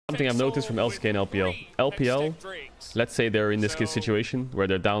something I've noticed from LCK and LPL. LPL, let's say they're in this situation where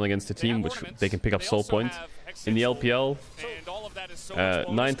they're down against a team, which they can pick up soul point. In the LPL,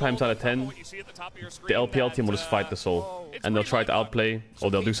 9 times out of 10, the LPL team will just fight the soul. And they'll try to outplay, or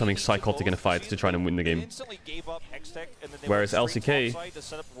they'll do something psychotic in a fight to try to win the game. Whereas LCK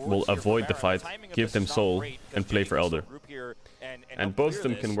will avoid the fight, give them soul, and play for Elder. And both of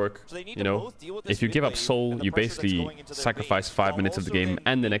them can work, you know. If you give up soul, you basically sacrifice 5 minutes of the game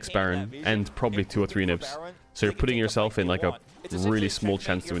and the next Baron, and probably 2 or 3 nips. So you're putting yourself in like a really small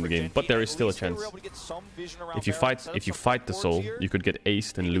chance to win the game, but there is still a chance. If you fight the soul, you could get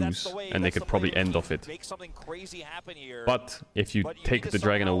aced and lose, and they could probably end off it. But if you take the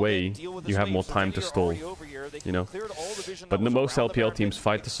dragon away, you have more time to stall, you know. But most LPL teams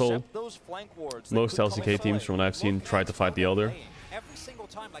fight the soul. Most LCK teams, from what I've seen, try to fight the Elder.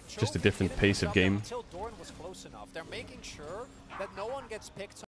 Just a different pace of game.